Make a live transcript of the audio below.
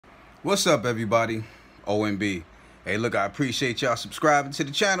What's up, everybody? OMB. Hey, look, I appreciate y'all subscribing to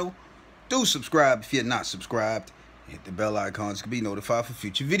the channel. Do subscribe if you're not subscribed. Hit the bell icon to be notified for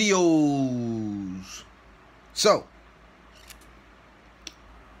future videos. So,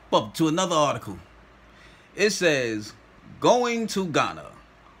 up to another article. It says, going to Ghana.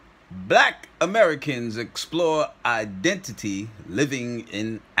 Black Americans explore identity living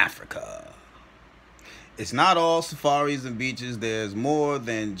in Africa. It's not all safaris and beaches. There's more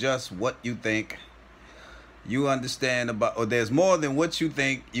than just what you think you understand about, or there's more than what you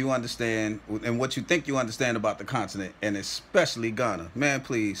think you understand and what you think you understand about the continent, and especially Ghana. Man,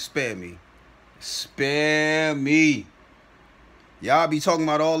 please spare me. Spare me. Y'all be talking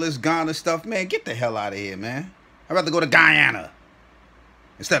about all this Ghana stuff. Man, get the hell out of here, man. I'd rather go to Guyana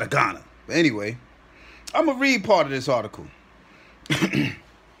instead of Ghana. But anyway, I'm going to read part of this article.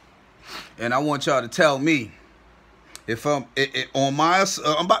 And I want y'all to tell me if I'm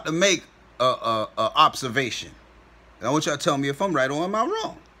about to make a observation. And I want y'all to tell me if I'm right or am I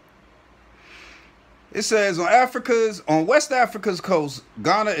wrong. It says on West Africa's coast,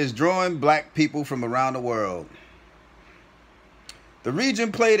 Ghana is drawing black people from around the world. The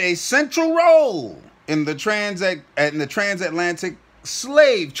region played a central role in the transatlantic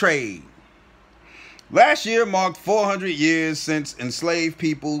slave trade. Last year marked 400 years since enslaved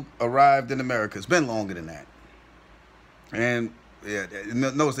people arrived in America. It's been longer than that. And yeah,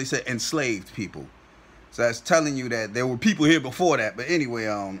 notice they said enslaved people. So that's telling you that there were people here before that. But anyway,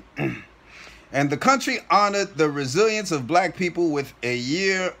 and the country honored the resilience of black people with a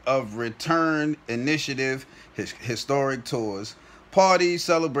year of return initiative, historic tours, parties,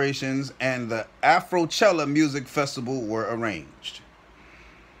 celebrations, and the Afrochella Music Festival were arranged.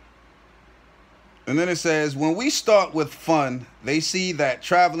 And then it says, when we start with fun, they see that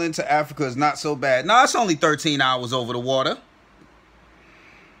traveling to Africa is not so bad. No, it's only 13 hours over the water.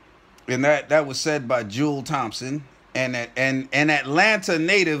 And that was said by Jewel Thompson, an Atlanta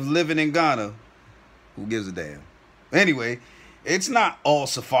native living in Ghana. Who gives a damn? Anyway, it's not all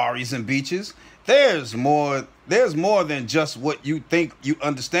safaris and beaches. There's more than just what you think you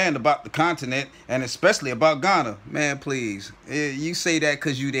understand about the continent, and especially about Ghana. Man, please. You say that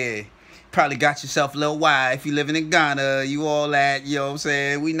because you there. Probably got yourself a little wife. You living in Ghana. You all that. You know what I'm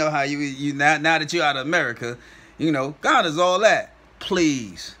saying? We know how you now that you're out of America. You know, Ghana's all that.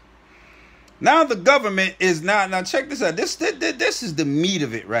 Please. Now the government is now check this out. This is the meat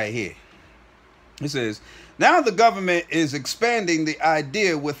of it right here. It says, now the government is expanding the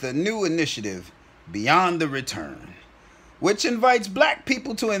idea with a new initiative, Beyond the Return, which invites black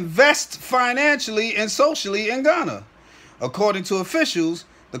people to invest financially and socially in Ghana. According to officials,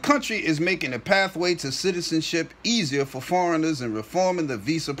 the country is making a pathway to citizenship easier for foreigners and reforming the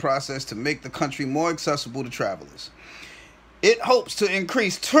visa process to make the country more accessible to travelers. It hopes to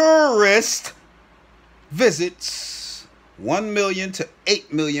increase tourist visits 1 million to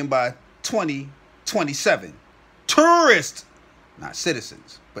 8 million by 2027. Tourists, not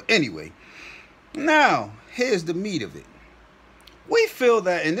citizens. But anyway, now here's the meat of it. We feel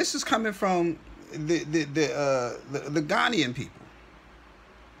that, and this is coming from the Ghanaian people.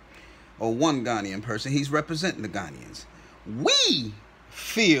 Or one Ghanaian person, he's representing the Ghanaians. We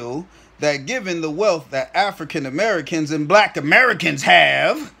feel that given the wealth that African Americans and black Americans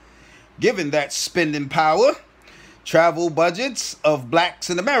have, given that spending power, travel budgets of blacks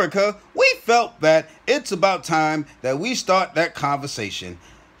in America, we felt that it's about time that we start that conversation.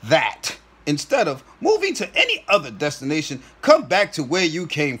 That instead of moving to any other destination, come back to where you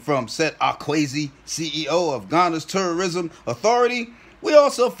came from, said Akwesi, CEO of Ghana's Tourism Authority. We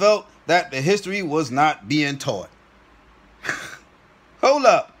also felt that the history was not being taught. Hold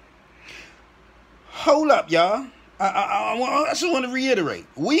up, y'all. I just want to reiterate.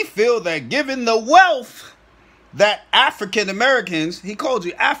 We feel that given the wealth that African Americans, he called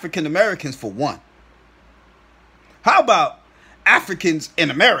you African Americans for one. How about Africans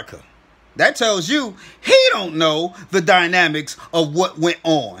in America? That tells you he don't know the dynamics of what went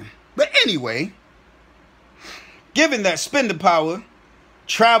on. But anyway, given that spending power,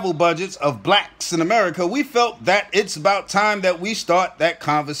 travel budgets of blacks in America, we felt that it's about time that we start that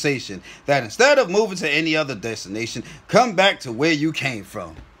conversation. That instead of moving to any other destination, come back to where you came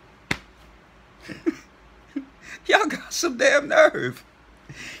from. Y'all got some damn nerve.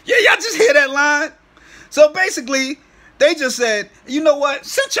 Yeah, y'all just hear that line? So basically, they just said, you know what?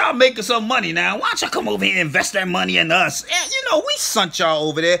 Since y'all making some money now, why don't y'all come over here and invest that money in us? And, you know, we sent y'all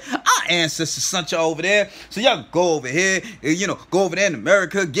over there. Our ancestors sent y'all over there. So y'all go over here, you know, go over there in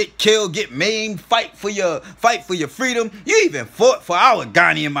America, get killed, get maimed, fight for your freedom. You even fought for our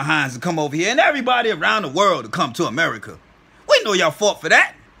Ghanaian behinds to come over here and everybody around the world to come to America. We know y'all fought for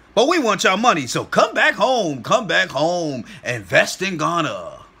that. But we want your money, so come back home, invest in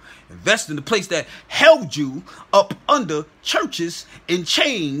Ghana. Invest in the place that held you up under churches in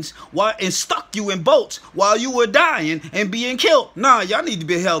chains and stuck you in boats while you were dying and being killed. Nah, y'all need to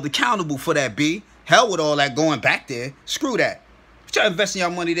be held accountable for that, B. Hell with all that going back there. Screw that. What y'all investing your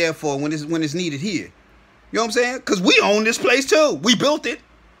money there for when it's needed here? You know what I'm saying? Because we own this place too. We built it.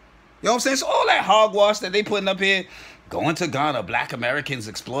 You know what I'm saying? So all that hogwash that they putting up here, going to Ghana, black Americans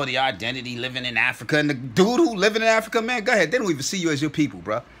explore the identity, living in Africa. And the dude who living in Africa, man, go ahead. They don't even see you as your people,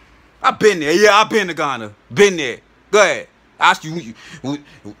 bro. I've been there. Yeah, I've been to Ghana. Been there. Go ahead. Ask you.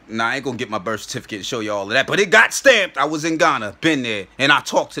 Nah, I ain't gonna get my birth certificate and show you all of that. But it got stamped. I was in Ghana. Been there. And I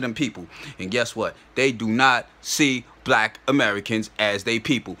talked to them people. And guess what? They do not see black Americans as they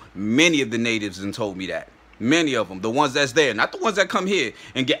people. Many of the natives done told me that. Many of them. The ones that's there. Not the ones that come here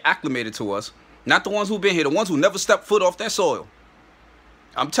and get acclimated to us. Not the ones who've been here. The ones who never stepped foot off that soil.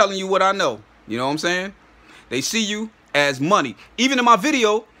 I'm telling you what I know. You know what I'm saying? They see you as money. Even in my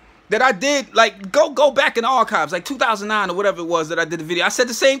video that I did, like, go back in the archives, like 2009 or whatever it was that I did the video. I said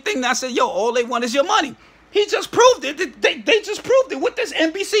the same thing. I said, yo, all they want is your money. He just proved it. They just proved it with this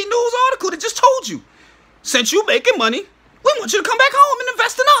NBC News article that just told you. Since you making money, we want you to come back home and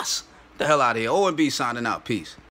invest in us. Get the hell out of here. O&B signing out. Peace.